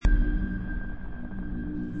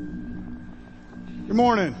Good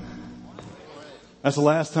morning. That's the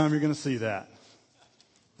last time you're going to see that.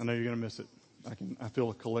 I know you're going to miss it. I feel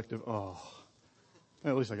a collective,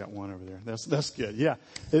 at least I got one over there. That's good. Yeah.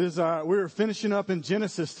 It is, we're finishing up in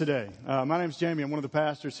Genesis today. My name's Jamey. I'm one of the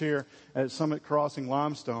pastors here at Summit Crossing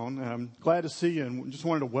Limestone. I'm glad to see you and just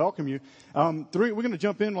wanted to welcome you. We're going to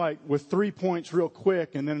jump in with 3 points real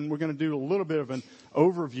quick, and then we're going to do a little bit of an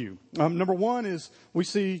overview. Number one is we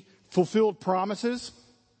see fulfilled promises.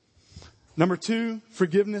 Number two,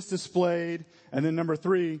 forgiveness displayed. And then number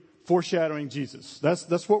three, foreshadowing Jesus.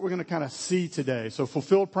 That's what we're going to kind of see today. So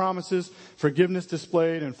fulfilled promises, forgiveness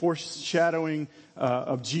displayed, and foreshadowing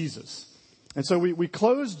of Jesus. And so we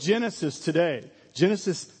close Genesis today.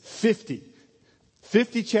 Genesis 50.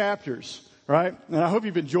 50 chapters, right? And I hope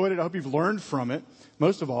you've enjoyed it. I hope you've learned from it.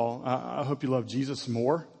 Most of all, I hope you love Jesus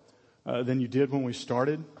more than you did when we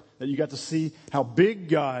started. That you got to see how big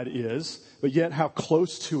God is, but yet how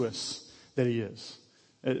close to us that He is.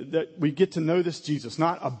 That we get to know this Jesus,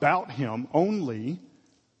 not about Him only,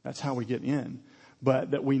 that's how we get in,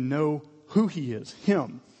 but that we know who He is,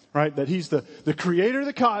 Him, right? That He's the creator of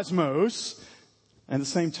the cosmos, and at the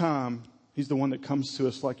same time, He's the one that comes to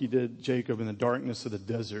us like He did Jacob in the darkness of the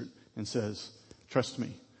desert and says, trust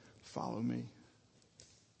me, follow me,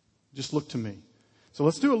 just look to me. So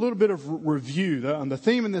let's do a little bit of review. The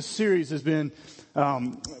theme in this series has been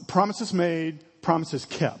promises made, promises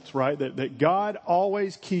kept, right? That God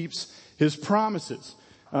always keeps His promises.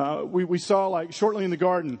 We saw shortly in the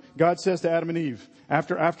garden, God says to Adam and Eve,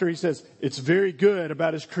 after He says, it's very good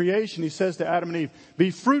about His creation, He says to Adam and Eve,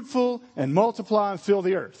 be fruitful and multiply and fill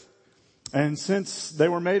the earth. And since they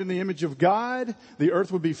were made in the image of God, the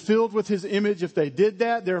earth would be filled with His image if they did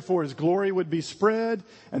that. Therefore, His glory would be spread.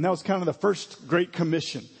 And that was kind of the first Great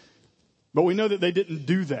Commission. But we know that they didn't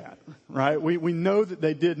do that, right? We know that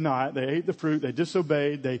they did not. They ate the fruit. They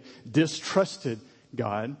disobeyed. They distrusted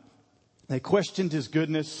God. They questioned His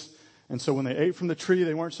goodness. And so when they ate from the tree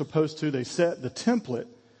they weren't supposed to, they set the template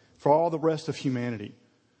for all the rest of humanity.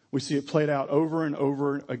 We see it played out over and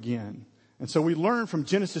over again. And so we learn from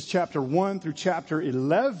Genesis chapter 1 through chapter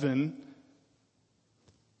 11,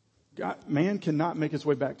 man cannot make his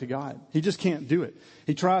way back to God. He just can't do it.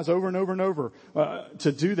 He tries over and over and over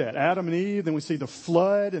to do that. Adam and Eve, then we see the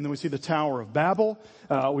flood, and then we see the Tower of Babel.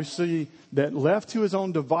 We see that left to his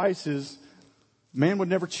own devices, man would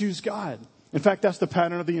never choose God. In fact, that's the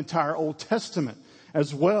pattern of the entire Old Testament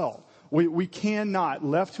as well. We cannot,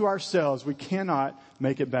 left to ourselves, we cannot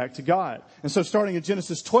make it back to God. And so starting in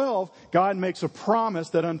Genesis 12, God makes a promise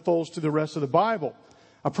that unfolds to the rest of the Bible.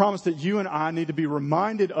 A promise that you and I need to be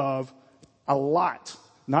reminded of a lot.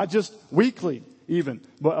 Not just weekly even,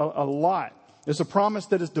 but a lot. It's a promise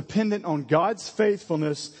that is dependent on God's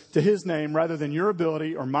faithfulness to His name rather than your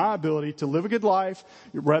ability or my ability to live a good life,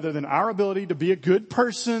 rather than our ability to be a good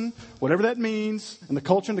person, whatever that means. And the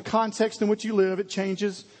culture and the context in which you live, it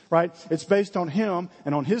changes, right? It's based on Him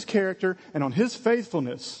and on His character and on His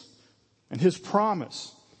faithfulness and His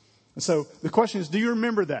promise. And so the question is, do you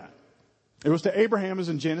remember that? It was to Abraham, as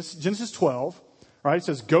in Genesis 12, right? It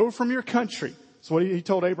says, go from your country. That's what he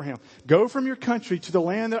told Abraham. Go from your country to the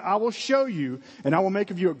land that I will show you, and I will make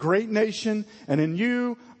of you a great nation, and in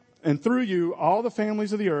you and through you all the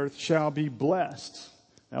families of the earth shall be blessed.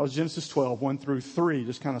 That was Genesis 12, 1 through 3,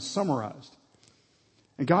 just kind of summarized.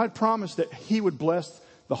 And God promised that He would bless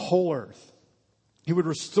the whole earth. He would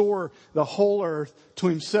restore the whole earth to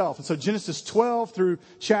Himself. And so Genesis 12 through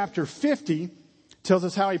chapter 50 tells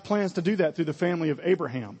us how He plans to do that through the family of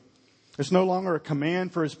Abraham. It's no longer a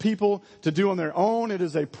command for His people to do on their own. It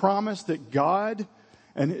is a promise that God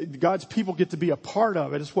and God's people get to be a part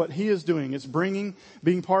of. It is what He is doing. It's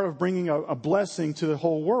being part of bringing a blessing to the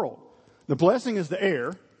whole world. The blessing is the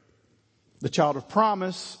heir, the child of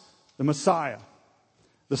promise, the Messiah,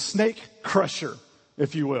 the snake crusher,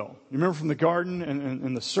 if you will. You remember from the garden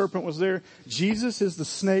and the serpent was there? Jesus is the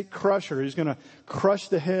snake crusher. He's going to crush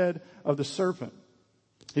the head of the serpent.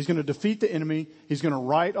 He's going to defeat the enemy. He's going to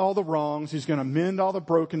right all the wrongs. He's going to mend all the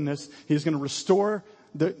brokenness. He's going to restore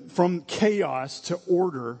from chaos to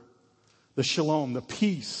order, the shalom, the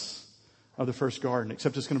peace of the first garden,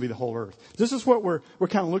 except it's going to be the whole earth. This is what we're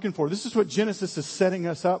kind of looking for. This is what Genesis is setting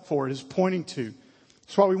us up for. It is pointing to.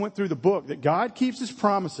 That's why we went through the book, that God keeps His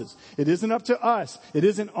promises. It isn't up to us. It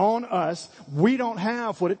isn't on us. We don't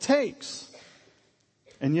have what it takes.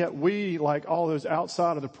 And yet we, like all those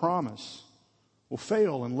outside of the promise, will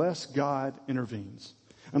fail unless God intervenes.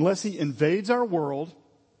 Unless He invades our world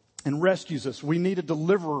and rescues us. We need a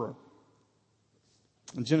deliverer.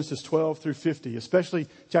 In Genesis 12 through 50, especially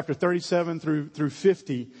chapter 37 through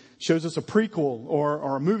 50, shows us a prequel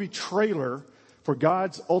or a movie trailer for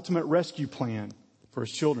God's ultimate rescue plan. for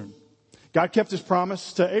his children. God kept his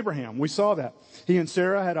promise to Abraham. We saw that. He and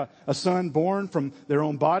Sarah had a son born from their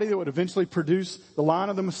own body that would eventually produce the line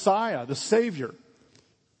of the Messiah, the Savior.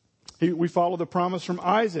 We followed the promise from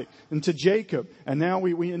Isaac and to Jacob. And now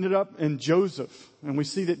we ended up in Joseph. And we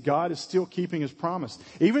see that God is still keeping his promise.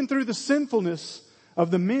 Even through the sinfulness of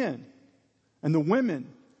the men and the women,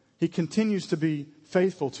 he continues to be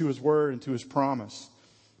faithful to his word and to his promise.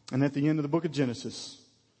 And at the end of the book of Genesis,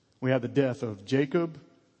 we have the death of Jacob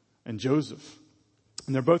and Joseph.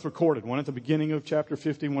 And they're both recorded. One at the beginning of chapter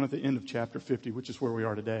 50, one at the end of chapter 50, which is where we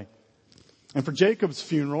are today. And for Jacob's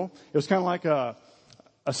funeral, it was kind of like a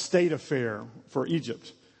state affair for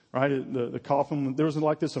Egypt, right? The coffin, there was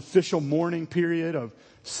like this official mourning period of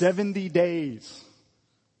 70 days.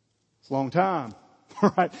 It's a long time,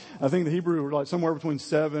 right? I think the Hebrew were like somewhere between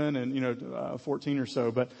 7 and, 14 or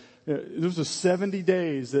so. But it was 70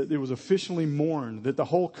 days that it was officially mourned, that the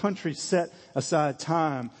whole country set aside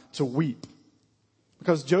time to weep.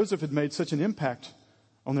 Because Joseph had made such an impact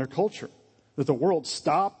on their culture that the world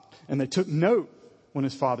stopped and they took note when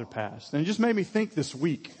his father passed. And it just made me think this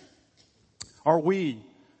week, are we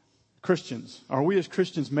as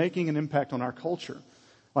Christians making an impact on our culture?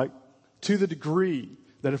 Like, to the degree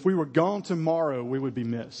that if we were gone tomorrow, we would be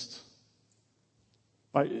missed.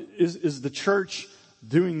 Like, is the church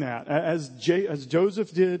doing that as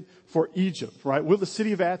Joseph did for Egypt, right? Will the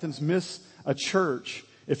city of Athens miss a church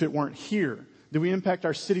if it weren't here? Do we impact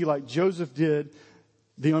our city like Joseph did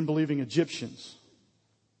the unbelieving Egyptians?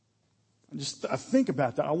 I think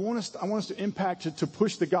about that. I want us to impact it, to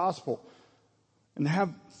push the gospel and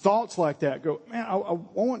have thoughts like that. Go, man, I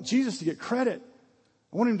want Jesus to get credit.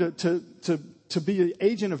 I want him to be an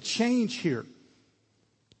agent of change here.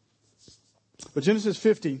 But Genesis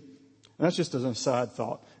 50, and that's just an aside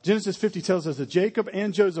thought. Genesis 50 tells us that Jacob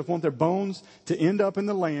and Joseph want their bones to end up in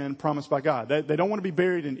the land promised by God. They don't want to be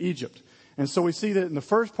buried in Egypt. And so we see that in the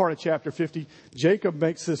first part of chapter 50, Jacob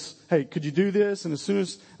makes this, hey, could you do this? And as soon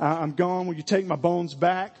as I'm gone, will you take my bones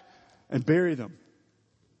back and bury them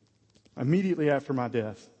immediately after my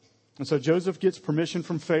death? And so Joseph gets permission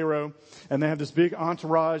from Pharaoh, and they have this big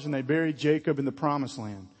entourage, and they bury Jacob in the promised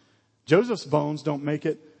land. Joseph's bones don't make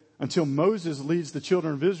it until Moses leads the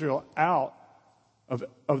children of Israel out of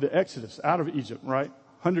the Exodus, out of Egypt, right?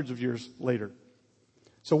 Hundreds of years later.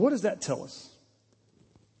 So what does that tell us?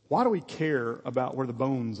 Why do we care about where the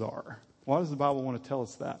bones are? Why does the Bible want to tell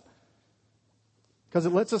us that? Because it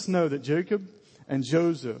lets us know that Jacob and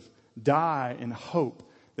Joseph die in hope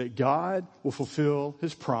that God will fulfill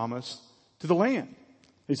his promise to the land.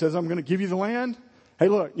 He says, I'm going to give you the land. Hey,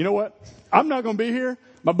 look, you know what? I'm not going to be here.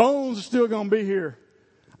 My bones are still going to be here.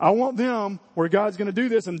 I want them where God's going to do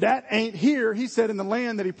this, and that ain't here, he said, in the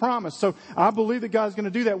land that he promised. So I believe that God's going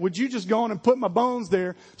to do that. Would you just go on and put my bones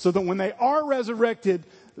there so that when they are resurrected,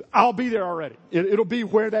 I'll be there already. It'll be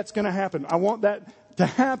where that's going to happen. I want that to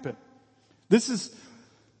happen. This is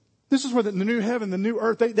where the new heaven, the new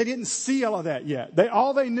earth, they didn't see all of that yet.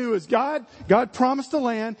 All they knew is God promised the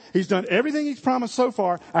land. He's done everything he's promised so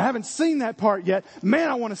far. I haven't seen that part yet. Man,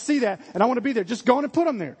 I want to see that, and I want to be there. Just go on and put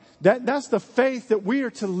them there. That's the faith that we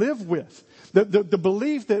are to live with. The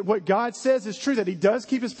belief that what God says is true, that he does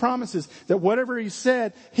keep his promises, that whatever he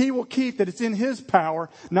said, he will keep, that it's in his power,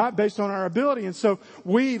 not based on our ability. And so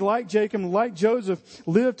we, like Jacob, like Joseph,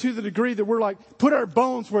 live to the degree that we're like, put our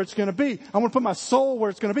bones where it's going to be. I'm going to put my soul where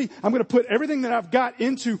it's going to be. I'm going to put everything that I've got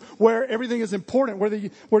into where everything is important, where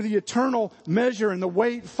the eternal measure and the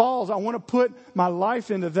weight falls. I want to put my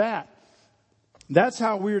life into that. That's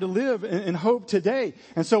how we're to live in hope today.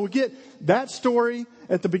 And so we get that story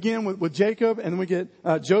at the beginning with Jacob, and we get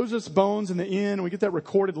Joseph's bones in the end, and we get that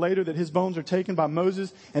recorded later that his bones are taken by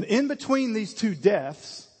Moses. And in between these two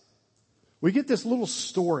deaths, we get this little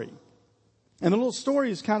story. And the little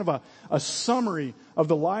story is kind of a summary of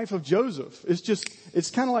the life of Joseph.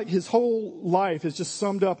 It's kind of like his whole life is just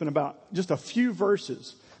summed up in about just a few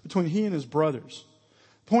verses between he and his brothers.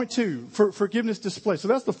 Point 2, forgiveness displayed. So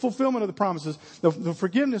that's the fulfillment of the promises. The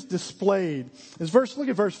forgiveness displayed is look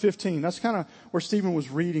at verse 15. That's kind of where Stephen was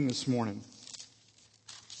reading this morning.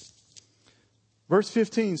 Verse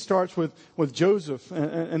 15 starts with Joseph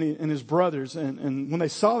and his brothers. And when they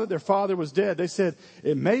saw that their father was dead, they said,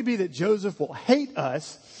 it may be that Joseph will hate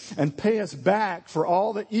us and pay us back for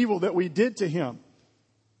all the evil that we did to him.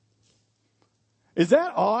 Is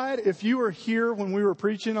that odd if you were here when we were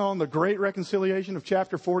preaching on the great reconciliation of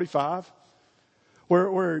chapter 45?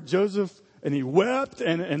 Where Joseph, and he wept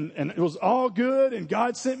and it was all good and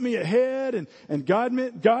God sent me ahead and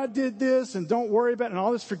God did this and don't worry about it and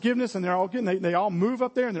all this forgiveness and they're all good and they all move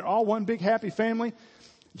up there and they're all one big happy family.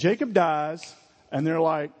 Jacob dies and they're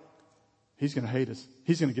like, he's going to hate us.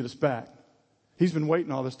 He's going to get us back. He's been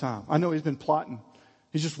waiting all this time. I know he's been plotting.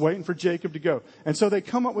 He's just waiting for Jacob to go. And so they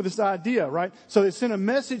come up with this idea, right? So they sent a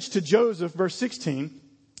message to Joseph, verse 16,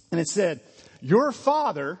 and it said, your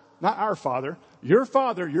father, not our father, your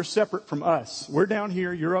father, you're separate from us. We're down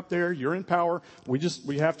here, you're up there, you're in power.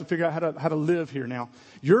 We have to figure out how to live here now.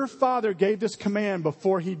 Your father gave this command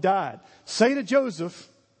before he died. Say to Joseph,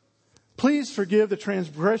 please forgive the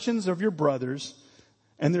transgressions of your brothers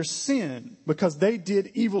and their sin because they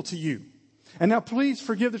did evil to you. And now please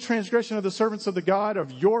forgive the transgression of the servants of the God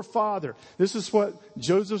of your father. This is what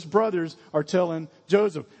Joseph's brothers are telling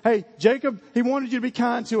Joseph. Hey, Jacob, he wanted you to be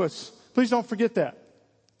kind to us. Please don't forget that.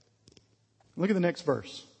 Look at the next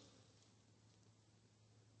verse.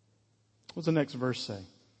 What's the next verse say?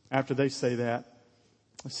 After they say that,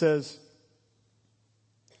 it says,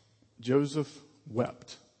 Joseph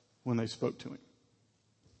wept when they spoke to him.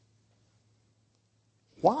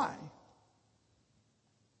 Why?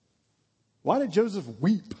 Why did Joseph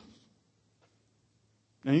weep?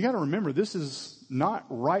 Now you got to remember, this is not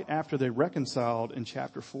right after they reconciled in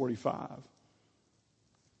chapter 45.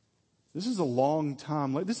 This is a long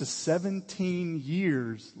time later. This is 17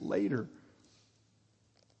 years later.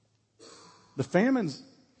 The famine's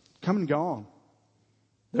come and gone.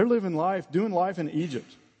 They're living life, doing life in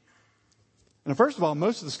Egypt. And first of all,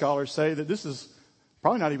 most of the scholars say that this is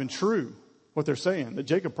probably not even true, what they're saying, that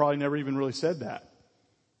Jacob probably never even really said that.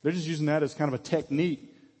 They're just using that as kind of a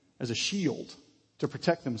technique, as a shield to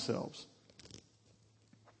protect themselves.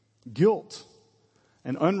 Guilt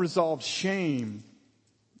and unresolved shame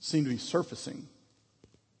seem to be surfacing.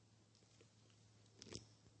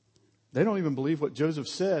 They don't even believe what Joseph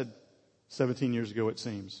said 17 years ago, it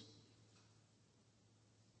seems.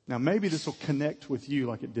 Now, maybe this will connect with you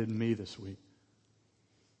like it did me this week.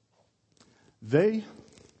 May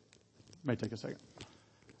take a second.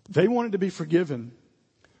 They wanted to be forgiven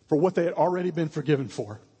for what they had already been forgiven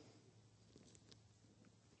for.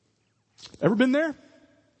 Ever been there?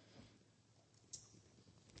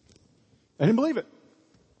 They didn't believe it.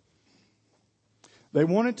 They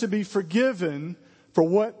wanted to be forgiven for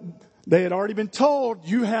what they had already been told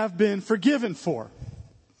you have been forgiven for.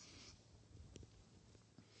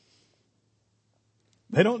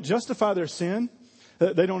 They don't justify their sin.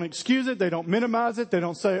 They don't excuse it. They don't minimize it. They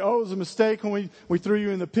don't say, oh, it was a mistake when we threw you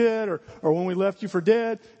in the pit or when we left you for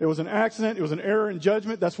dead. It was an accident. It was an error in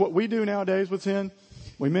judgment. That's what we do nowadays with sin.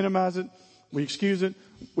 We minimize it. We excuse it.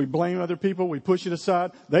 We blame other people. We push it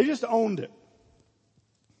aside. They just owned it.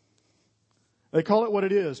 They call it what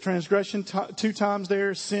it is. Transgression 2 times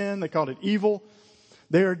there. Sin. They called it evil.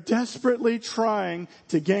 They are desperately trying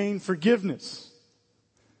to gain forgiveness.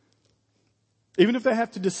 Even if they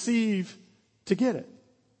have to deceive to get it.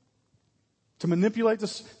 To manipulate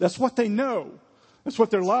this. That's what they know. That's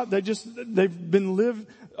what they're like. They've been lived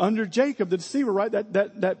under Jacob, the deceiver, right?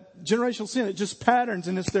 That generational sin, it just patterns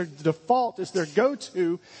and it's their default, it's their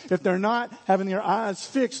go-to if they're not having their eyes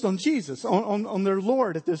fixed on Jesus, on their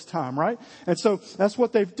Lord at this time, right? And so that's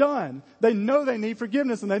what they've done. They know they need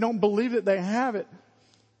forgiveness and they don't believe that they have it.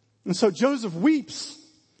 And so Joseph weeps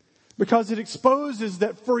because it exposes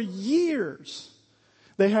that for years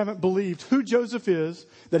they haven't believed who Joseph is,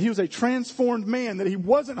 that he was a transformed man, that he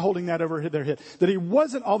wasn't holding that over their head, that he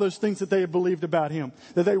wasn't all those things that they had believed about him,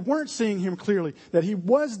 that they weren't seeing him clearly, that he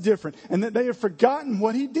was different, and that they had forgotten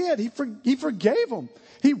what he did. He forgave them.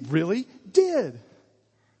 He really did.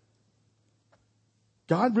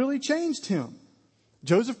 God really changed him.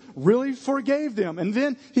 Joseph really forgave them. And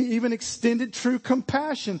then he even extended true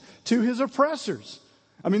compassion to his oppressors.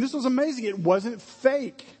 I mean, this was amazing. It wasn't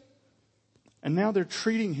fake. And now they're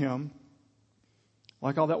treating him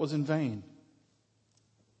like all that was in vain.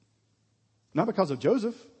 Not because of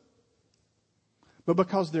Joseph, but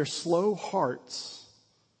because their slow hearts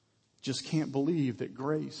just can't believe that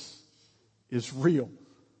grace is real.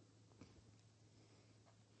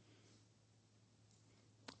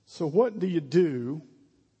 So what do you do?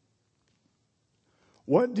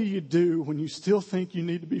 What do you do when you still think you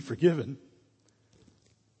need to be forgiven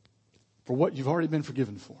for what you've already been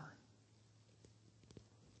forgiven for?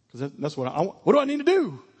 Because that's what I want. What do I need to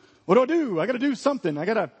do? What do I do? I got to do something. I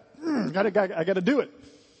got to do it.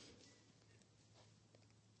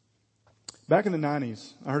 Back in the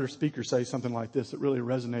 90s, I heard a speaker say something like this that really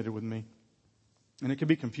resonated with me. And it can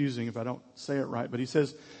be confusing if I don't say it right. But he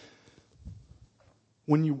says,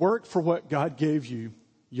 when you work for what God gave you,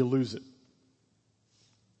 you lose it.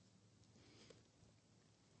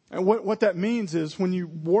 And what that means is when you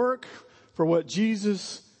work for what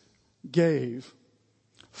Jesus gave,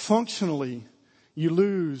 functionally, you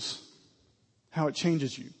lose how it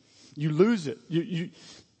changes you. You lose it.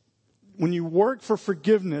 when you work for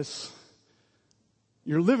forgiveness,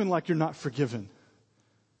 you're living like you're not forgiven.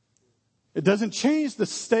 It doesn't change the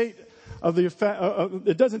state of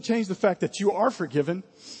it doesn't change the fact that you are forgiven,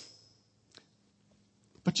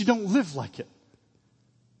 but you don't live like it.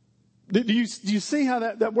 Do you see how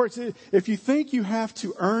that works? If you think you have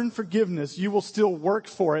to earn forgiveness, you will still work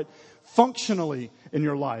for it functionally in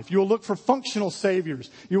your life. You will look for functional saviors.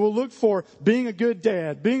 You will look for being a good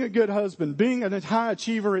dad, being a good husband, being a high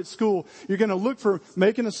achiever at school. You're going to look for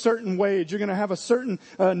making a certain wage. You're going to have a certain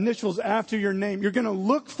initials after your name. You're going to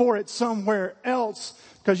look for it somewhere else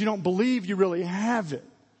because you don't believe you really have it.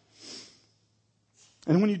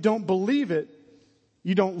 And when you don't believe it,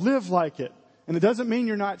 you don't live like it. And it doesn't mean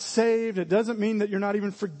you're not saved. It doesn't mean that you're not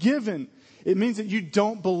even forgiven. It means that you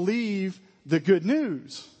don't believe the good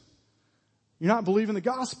news. You're not believing the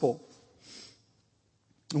gospel.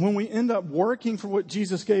 And when we end up working for what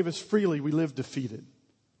Jesus gave us freely, we live defeated.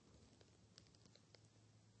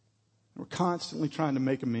 We're constantly trying to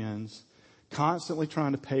make amends, constantly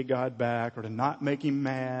trying to pay God back or to not make him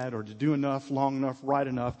mad or to do enough, long enough, right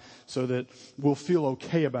enough so that we'll feel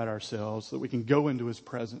okay about ourselves, so that we can go into his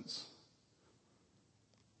presence.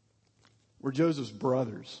 We're Joseph's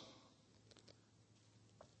brothers.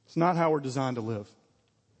 It's not how we're designed to live.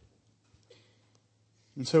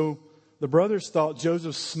 And so the brothers thought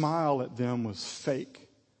Joseph's smile at them was fake.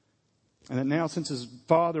 And that now, since his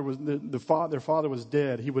father was their father was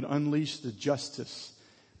dead, he would unleash the justice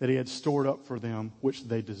that he had stored up for them, which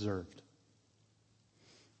they deserved.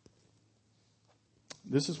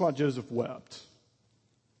 This is why Joseph wept.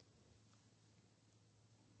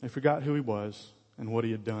 They forgot who he was and what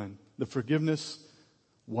he had done. The forgiveness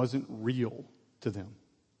wasn't real to them.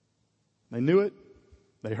 They knew it.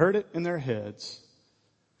 They heard it in their heads.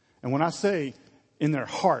 And when I say in their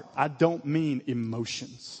heart, I don't mean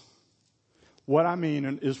emotions. What I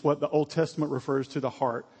mean is what the Old Testament refers to the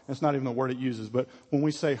heart. That's not even the word it uses. But when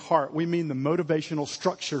we say heart, we mean the motivational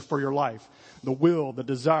structure for your life. The will, the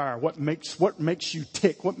desire, what makes you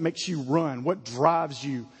tick, what makes you run, what drives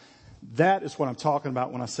you. That is what I'm talking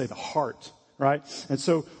about when I say the heart, right? And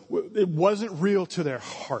so it wasn't real to their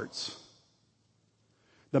hearts.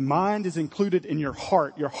 The mind is included in your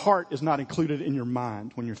heart. Your heart is not included in your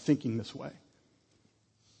mind when you're thinking this way.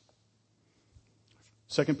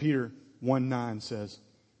 2 Peter 1:9 says,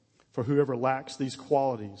 "For whoever lacks these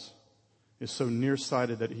qualities is so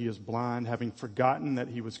nearsighted that he is blind, having forgotten that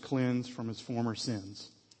he was cleansed from his former sins."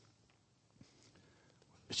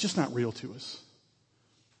 It's just not real to us.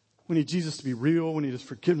 We need Jesus to be real. We need his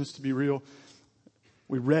forgiveness to be real.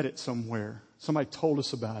 We read it somewhere. Somebody told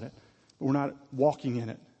us about it. But we're not walking in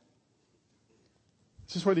it.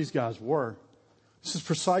 This is where these guys were. This is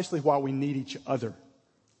precisely why we need each other.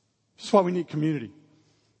 This is why we need community.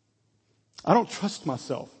 I don't trust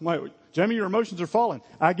myself. Jamey, your emotions are falling.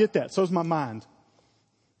 I get that. So is my mind.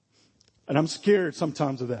 And I'm scared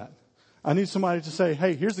sometimes of that. I need somebody to say,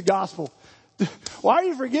 hey, here's the gospel. Why are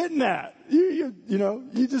you forgetting that? You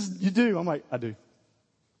do. I'm like, I do.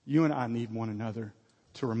 You and I need one another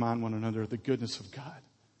to remind one another of the goodness of God.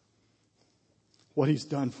 What he's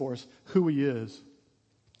done for us, who he is,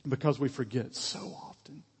 because we forget so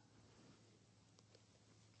often.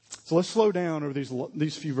 So let's slow down over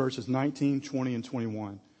these few verses, 19, 20, and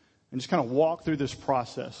 21, and just kind of walk through this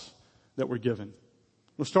process that we're given.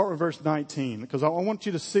 We'll start with verse 19, because I want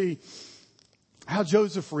you to see how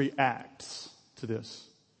Joseph reacts to this.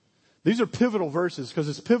 These are pivotal verses because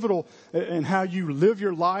it's pivotal in how you live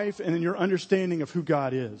your life and in your understanding of who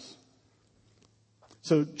God is.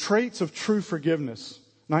 So traits of true forgiveness,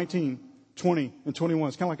 19, 20, and 21.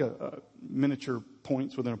 It's kind of like a miniature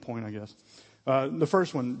points within a point, I guess. The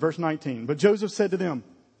first one, verse 19. But Joseph said to them,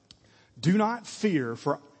 "Do not fear,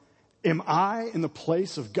 for am I in the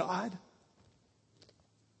place of God?"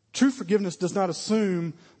 True forgiveness does not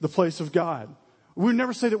assume the place of God. We would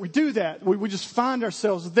never say that we do that. We just find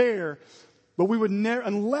ourselves there. But we would never,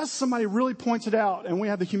 unless somebody really points it out and we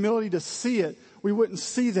have the humility to see it, we wouldn't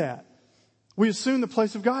see that. We assume the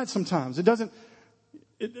place of God sometimes.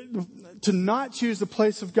 To not choose the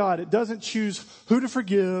place of God, it doesn't choose who to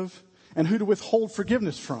forgive and who to withhold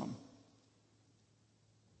forgiveness from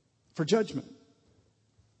for judgment.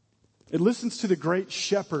 It listens to the great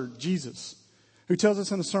shepherd, Jesus, who tells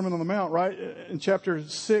us in the Sermon on the Mount, right, in chapter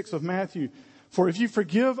 6 of Matthew, "For if you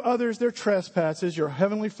forgive others their trespasses, your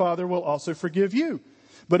heavenly Father will also forgive you.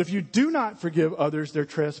 But if you do not forgive others their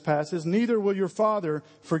trespasses, neither will your Father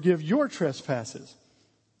forgive your trespasses."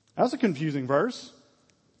 That's a confusing verse.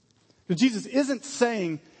 Because Jesus isn't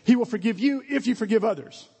saying he will forgive you if you forgive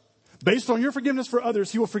others. Based on your forgiveness for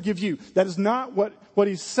others, he will forgive you. That is not what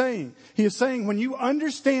he's saying. He is saying when you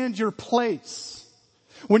understand your place,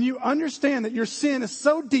 when you understand that your sin is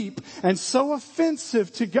so deep and so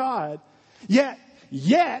offensive to God, yet,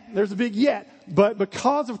 there's a big yet, but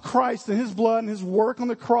because of Christ and his blood and his work on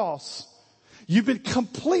the cross, you've been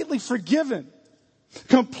completely forgiven.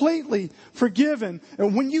 Completely forgiven.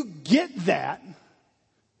 And when you get that,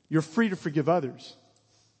 you're free to forgive others.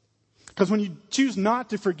 Because when you choose not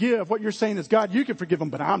to forgive, what you're saying is, God, you can forgive them,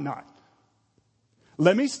 but I'm not.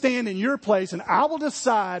 Let me stand in your place and I will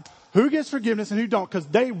decide who gets forgiveness and who don't, because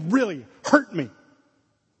they really hurt me.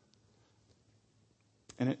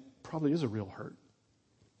 And it probably is a real hurt.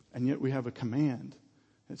 And yet we have a command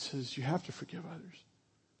that says you have to forgive others.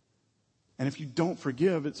 And if you don't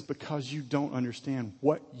forgive, it's because you don't understand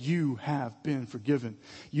what you have been forgiven.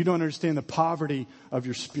 You don't understand the poverty of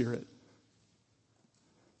your spirit.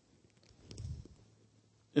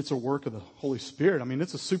 It's a work of the Holy Spirit. I mean,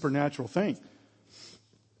 it's a supernatural thing.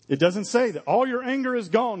 It doesn't say that all your anger is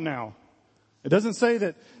gone now. It doesn't say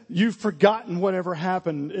that you've forgotten whatever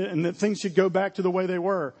happened and that things should go back to the way they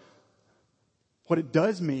were. What it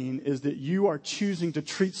does mean is that you are choosing to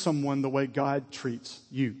treat someone the way God treats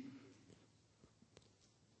you.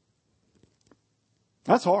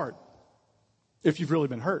 That's hard if you've really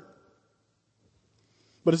been hurt.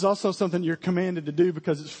 But it's also something you're commanded to do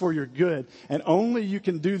because it's for your good. And only you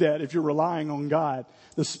can do that if you're relying on God,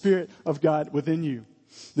 the Spirit of God within you.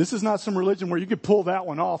 This is not some religion where you could pull that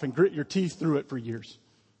one off and grit your teeth through it for years.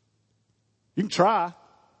 You can try.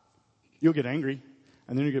 You'll get angry.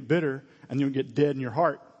 And then you'll get bitter. And you'll get dead in your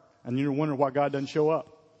heart. And you'll wonder why God doesn't show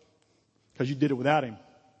up. Because you did it without him.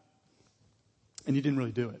 And you didn't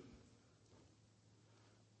really do it.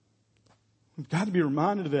 We've got to be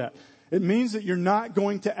reminded of that. It means that you're not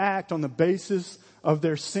going to act on the basis of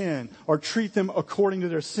their sin or treat them according to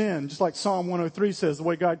their sin. Just like Psalm 103 says, the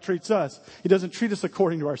way God treats us. He doesn't treat us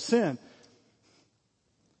according to our sin.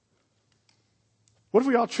 What if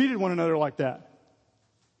we all treated one another like that?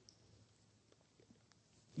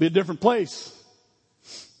 Be a different place,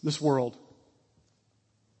 this world.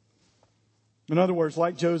 In other words,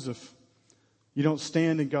 like Joseph, you don't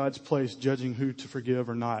stand in God's place judging who to forgive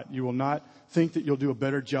or not. You will not think that you'll do a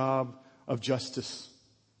better job of justice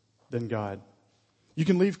than God. You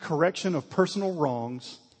can leave correction of personal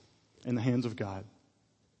wrongs in the hands of God.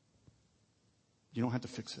 You don't have to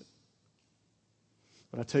fix it.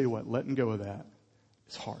 But I tell you what, letting go of that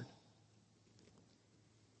is hard.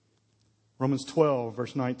 Romans 12,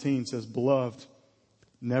 verse 19 says, Beloved,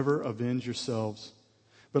 never avenge yourselves,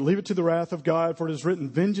 but leave it to the wrath of God, for it is written,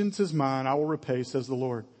 Vengeance is mine, I will repay, says the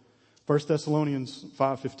Lord. 1 Thessalonians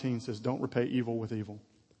 5:15 says, Don't repay evil with evil.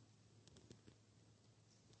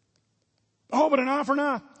 Oh, but an eye for an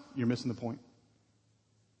eye. You're missing the point.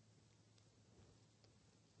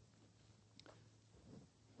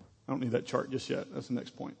 I don't need that chart just yet. That's the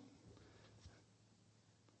next point.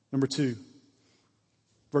 Number 2,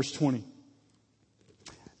 verse 20.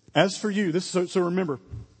 As for you, so remember,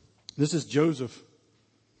 this is Joseph.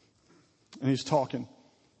 And he's talking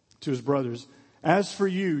to his brothers. As for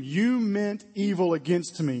you, you meant evil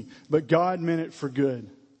against me, but God meant it for good,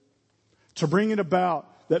 to bring it about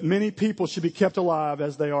that many people should be kept alive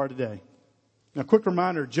as they are today. Now, quick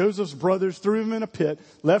reminder, Joseph's brothers threw him in a pit,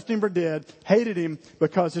 left him for dead, hated him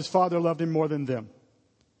because his father loved him more than them.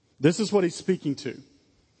 This is what he's speaking to.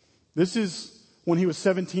 This is when he was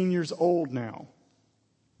 17 years old now.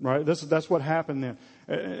 Right? That's what happened then.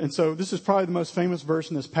 And so this is probably the most famous verse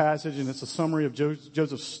in this passage, and it's a summary of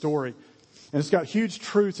Joseph's story. And it's got huge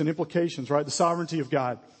truths and implications, right? The sovereignty of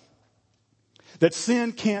God. That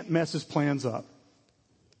sin can't mess his plans up.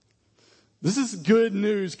 This is good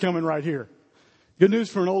news coming right here. Good news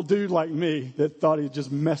for an old dude like me that thought he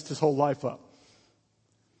just messed his whole life up.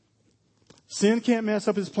 Sin can't mess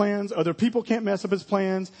up his plans. Other people can't mess up his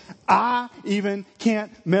plans. I even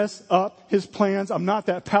can't mess up his plans. I'm not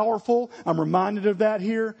that powerful. I'm reminded of that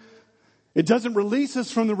here. It doesn't release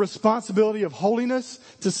us from the responsibility of holiness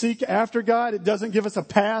to seek after God. It doesn't give us a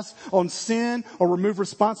pass on sin or remove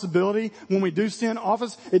responsibility when we do sin off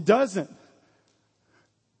us. It doesn't.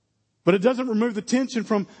 But it doesn't remove the tension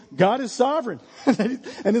from God is sovereign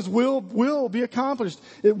and his will be accomplished.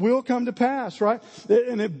 It will come to pass, right?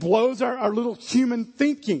 And it blows our little human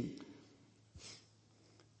thinking.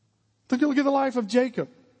 Look at the life of Jacob.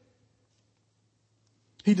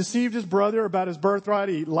 He deceived his brother about his birthright.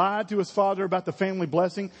 He lied to his father about the family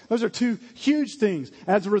blessing. Those are two huge things.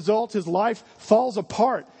 As a result, his life falls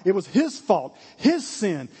apart. It was his fault, his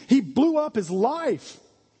sin. He blew up his life.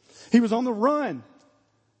 He was on the run.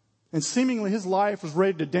 And seemingly his life was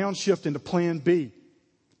ready to downshift into plan B.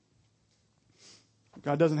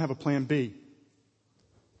 God doesn't have a plan B.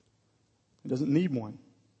 He doesn't need one.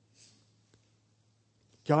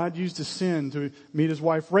 God used his sin to meet his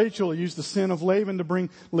wife Rachel. He used the sin of Laban to bring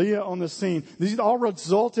Leah on the scene. These all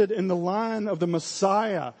resulted in the line of the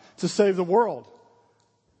Messiah to save the world.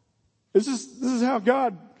 This is how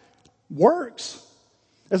God works.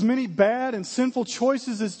 As many bad and sinful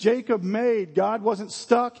choices as Jacob made, God wasn't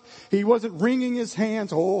stuck. He wasn't wringing his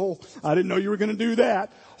hands. Oh, I didn't know you were going to do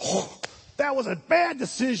that. Oh, that was a bad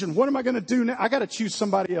decision. What am I going to do now? I got to choose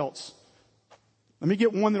somebody else. Let me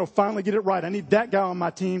get one that'll finally get it right. I need that guy on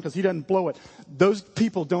my team because he doesn't blow it. Those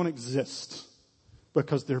people don't exist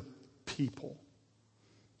because they're people.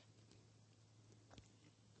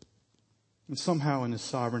 And somehow in his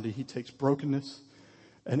sovereignty, he takes brokenness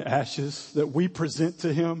and ashes that we present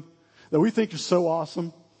to him, that we think are so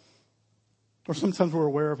awesome. Or sometimes we're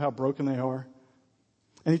aware of how broken they are.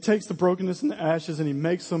 And he takes the brokenness and the ashes and he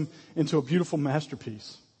makes them into a beautiful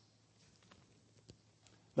masterpiece.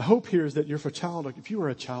 The hope here is that if you are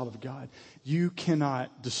a child of God, you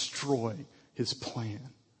cannot destroy his plan.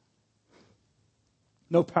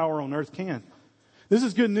 No power on earth can. This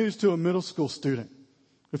is good news to a middle school student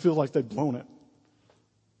who feels like they've blown it.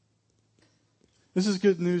 This is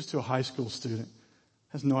good news to a high school student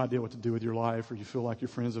who has no idea what to do with your life, or you feel like your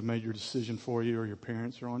friends have made your decision for you, or your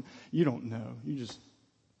parents are on. You don't know.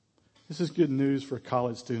 This is good news for a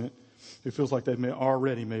college student who feels like they've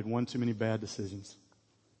already made one too many bad decisions.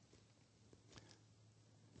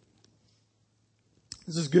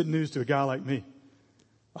 This is good news to a guy like me,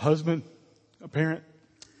 a husband, a parent,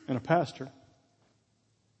 and a pastor.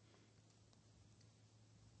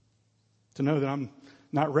 To know that I'm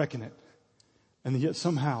not wrecking it. And yet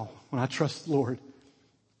somehow, when I trust the Lord,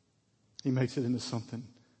 he makes it into something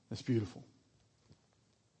that's beautiful.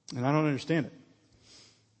 And I don't understand it.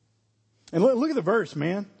 And look at the verse,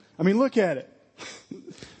 man. I mean, look at it.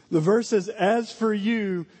 The verse says, as for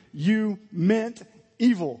you, you meant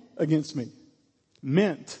evil against me.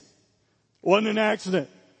 Meant. Wasn't an accident.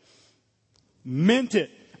 Meant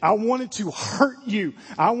it. I wanted to hurt you.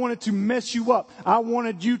 I wanted to mess you up. I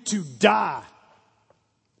wanted you to die.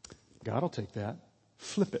 God will take that,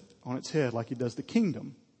 flip it on its head like he does the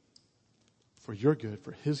kingdom for your good,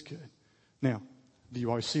 for his good. Now, do you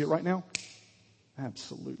always see it right now?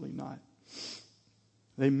 Absolutely not.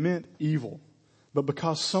 They meant evil, but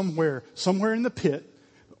because somewhere in the pit,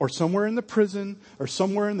 or somewhere in the prison, or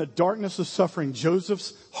somewhere in the darkness of suffering,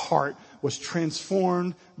 Joseph's heart was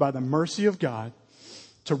transformed by the mercy of God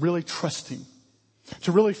to really trust him,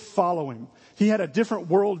 to really follow him. He had a different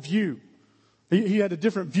worldview. He had a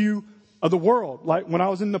different view of the world. Like when I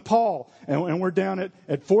was in Nepal and we're down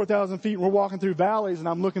at 4,000 feet and we're walking through valleys and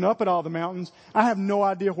I'm looking up at all the mountains, I have no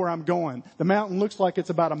idea where I'm going. The mountain looks like it's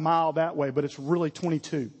about a mile that way, but it's really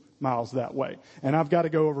 22 miles that way. And I've got to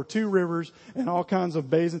go over 2 rivers and all kinds of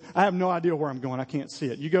basins. I have no idea where I'm going. I can't see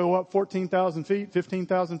it. You go up 14,000 feet,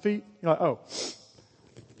 15,000 feet. You're like, oh,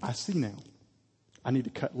 I see now. I need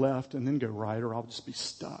to cut left and then go right or I'll just be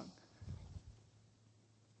stuck.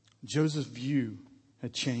 Joseph's view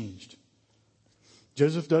had changed.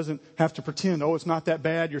 Joseph doesn't have to pretend, oh, it's not that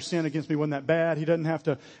bad. Your sin against me wasn't that bad. He doesn't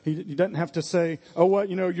have to say, oh, what,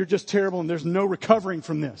 you're just terrible and there's no recovering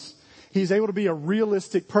from this. He's able to be a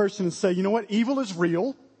realistic person and say, you know what? Evil is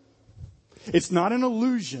real. It's not an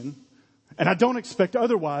illusion. And I don't expect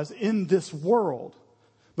otherwise in this world.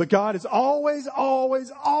 But God is always, always,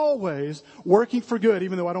 always working for good,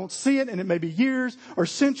 even though I don't see it, and it may be years or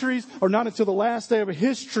centuries or not until the last day of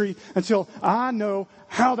history until I know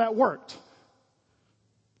how that worked.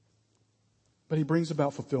 But he brings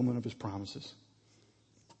about fulfillment of his promises.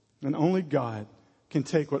 And only God can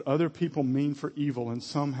take what other people mean for evil and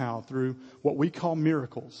somehow through what we call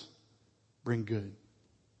miracles, bring good.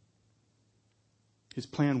 His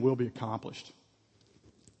plan will be accomplished.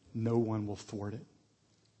 No one will thwart it.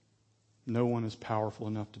 No one is powerful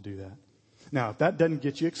enough to do that. Now, if that doesn't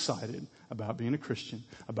get you excited about being a Christian,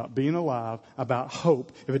 about being alive, about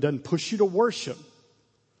hope, if it doesn't push you to worship,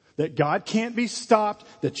 that God can't be stopped,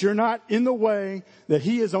 that you're not in the way, that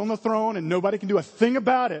he is on the throne and nobody can do a thing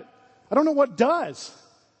about it, I don't know what does.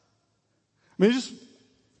 I mean,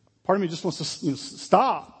 part of me just wants to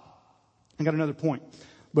stop. I got another point.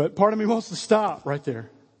 But part of me wants to stop right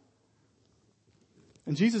there.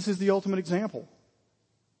 And Jesus is the ultimate example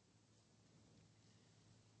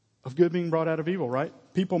of good being brought out of evil, right?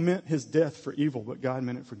 People meant his death for evil, but God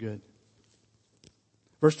meant it for good.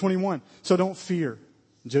 Verse 21, so don't fear.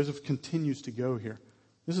 Joseph continues to go here.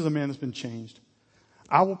 This is a man that's been changed.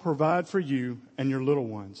 I will provide for you and your little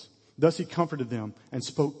ones. Thus he comforted them and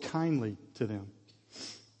spoke kindly to them.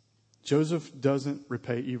 Joseph doesn't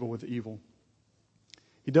repay evil with evil.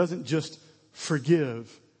 He doesn't just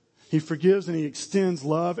forgive. He forgives and he extends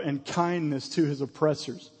love and kindness to his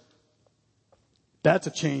oppressors. That's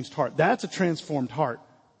a changed heart. That's a transformed heart.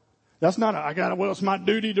 That's not it's my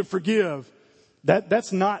duty to forgive.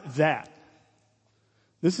 That's not that.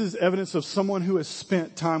 This is evidence of someone who has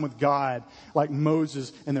spent time with God, like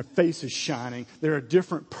Moses, and their face is shining. They're a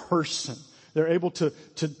different person. They're able to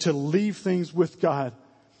leave things with God.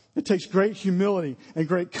 It takes great humility and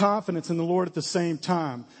great confidence in the Lord at the same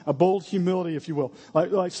time. A bold humility, if you will.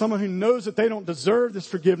 Like someone who knows that they don't deserve this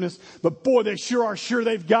forgiveness, but boy, they sure are sure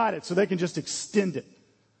they've got it, so they can just extend it.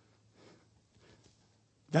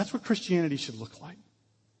 That's what Christianity should look like.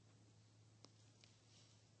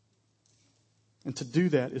 And to do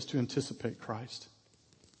that is to anticipate Christ.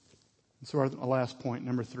 And so our last point,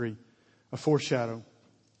 number 3, a foreshadow.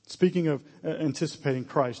 Speaking of anticipating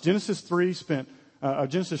Christ, Genesis spent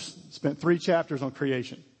 3 chapters on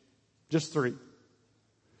creation. Just 3.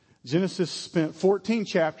 Genesis spent 14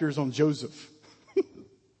 chapters on Joseph.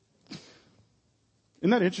 Isn't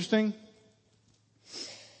that interesting?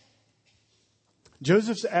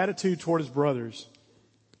 Joseph's attitude toward his brothers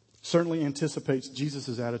certainly anticipates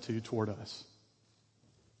Jesus' attitude toward us.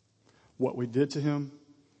 What we did to him,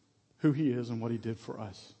 who he is, and what he did for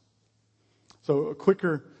us. So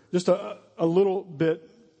a little bit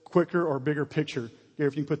quicker or bigger picture. Here,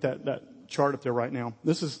 if you can put that chart up there right now.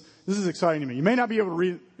 This is exciting to me. You may not be able to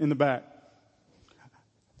read it in the back.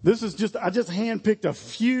 I just handpicked a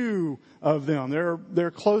few of them.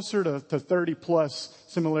 They're closer to 30 plus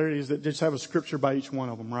similarities that just have a scripture by each one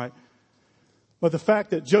of them, right? But the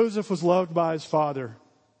fact that Joseph was loved by his father,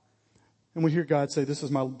 and we hear God say, "This is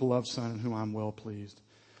my beloved son in whom I'm well pleased."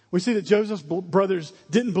 We see that Joseph's brothers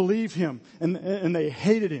didn't believe him and they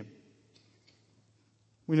hated him.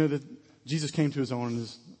 We know that Jesus came to his own and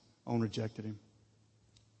his own rejected him.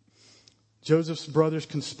 Joseph's brothers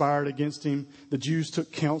conspired against him. The Jews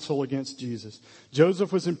took counsel against Jesus.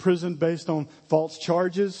 Joseph was imprisoned based on false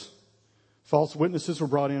charges. False witnesses were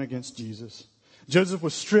brought in against Jesus. Joseph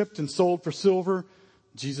was stripped and sold for silver.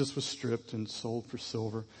 Jesus was stripped and sold for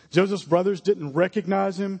silver. Joseph's brothers didn't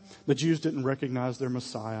recognize him. The Jews didn't recognize their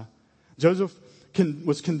Messiah. Joseph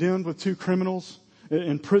was condemned with 2 criminals.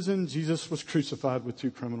 In prison, Jesus was crucified with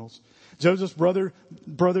 2 criminals. Joseph's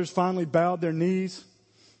brothers finally bowed their knees.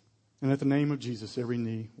 And at the name of Jesus, every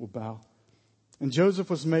knee will bow. And Joseph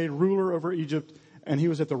was made ruler over Egypt, and he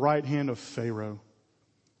was at the right hand of Pharaoh.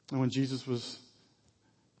 And when Jesus was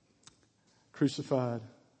crucified,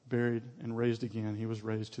 buried, and raised again, he was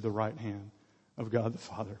raised to the right hand of God the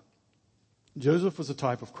Father. Joseph was a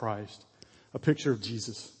type of Christ, a picture of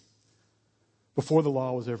Jesus, before the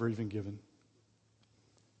law was ever even given.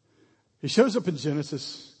 He shows up in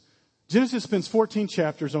Genesis. Genesis spends 14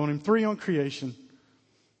 chapters on him, 3 on creation.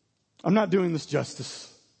 I'm not doing this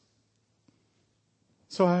justice.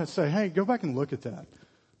 So I say, hey, go back and look at that.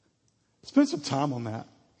 Spend some time on that.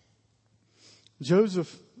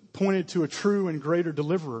 Joseph pointed to a true and greater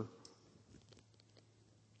deliverer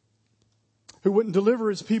who wouldn't deliver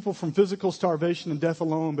his people from physical starvation and death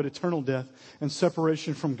alone, but eternal death and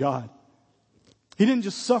separation from God. He didn't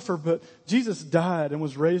just suffer, but Jesus died and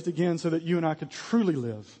was raised again so that you and I could truly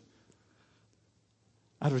live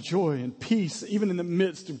out of joy and peace, even in the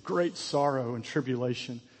midst of great sorrow and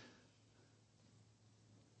tribulation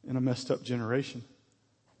in a messed up generation.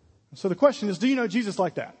 So the question is, do you know Jesus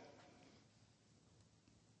like that?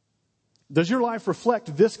 Does your life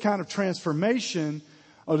reflect this kind of transformation,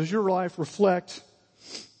 or does your life reflect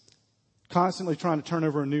constantly trying to turn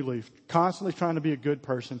over a new leaf, constantly trying to be a good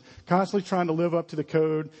person, constantly trying to live up to the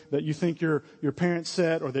code that you think your parents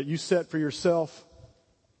set or that you set for yourself?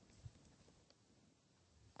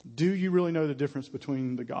 Do you really know the difference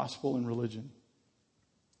between the gospel and religion?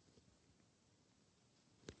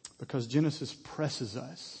 Because Genesis presses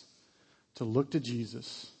us to look to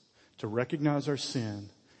Jesus, to recognize our sin,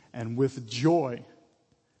 and with joy,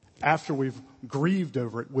 after we've grieved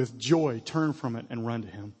over it, with joy, turn from it and run to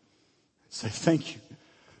him. Say, thank you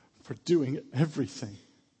for doing everything.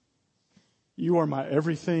 You are my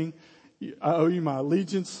everything. I owe you my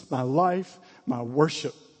allegiance, my life, my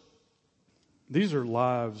worship. These are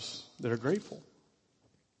lives that are grateful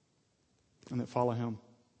and that follow him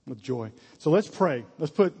with joy. So let's pray.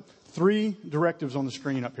 Let's put 3 directives on the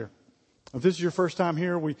screen up here. If this is your first time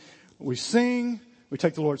here, we sing, we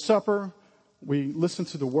take the Lord's Supper, we listen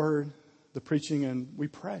to the word, the preaching, and we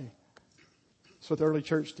pray. That's what the early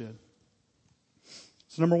church did.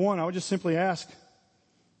 So number 1, I would just simply ask,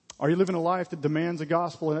 are you living a life that demands a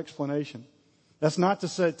gospel explanation? That's not to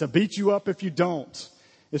say to beat you up if you don't.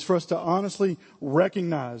 It's for us to honestly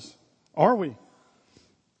recognize, are we?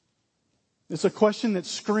 It's a question that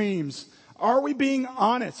screams, are we being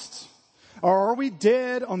honest? Or are we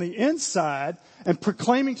dead on the inside and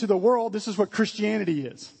proclaiming to the world this is what Christianity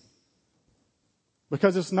is?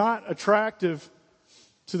 Because it's not attractive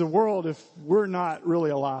to the world if we're not really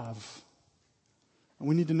alive. And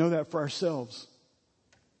we need to know that for ourselves.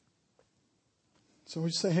 So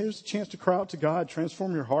we say, hey, here's a chance to cry out to God,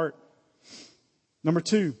 transform your heart. Number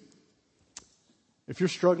 2, if you're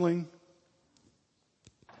struggling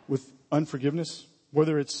with unforgiveness,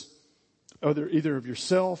 whether it's either of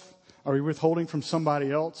yourself or you're withholding from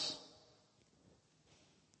somebody else,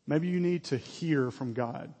 maybe you need to hear from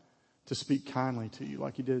God to speak kindly to you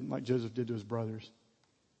like Joseph did to his brothers.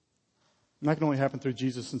 And that can only happen through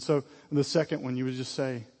Jesus. And so in the second one, you would just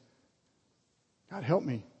say, God, help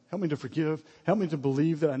me. Help me to forgive. Help me to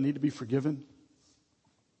believe that I need to be forgiven.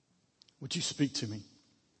 Would you speak to me?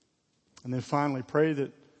 And then finally, pray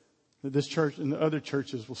that this church and the other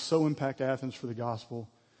churches will so impact Athens for the gospel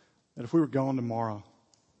that if we were gone tomorrow,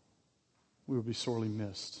 we would be sorely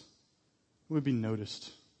missed. We would be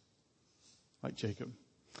noticed like Jacob.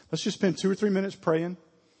 Let's just spend 2 or 3 minutes praying,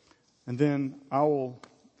 and then I will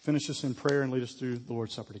finish this in prayer and lead us through the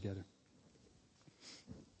Lord's Supper together.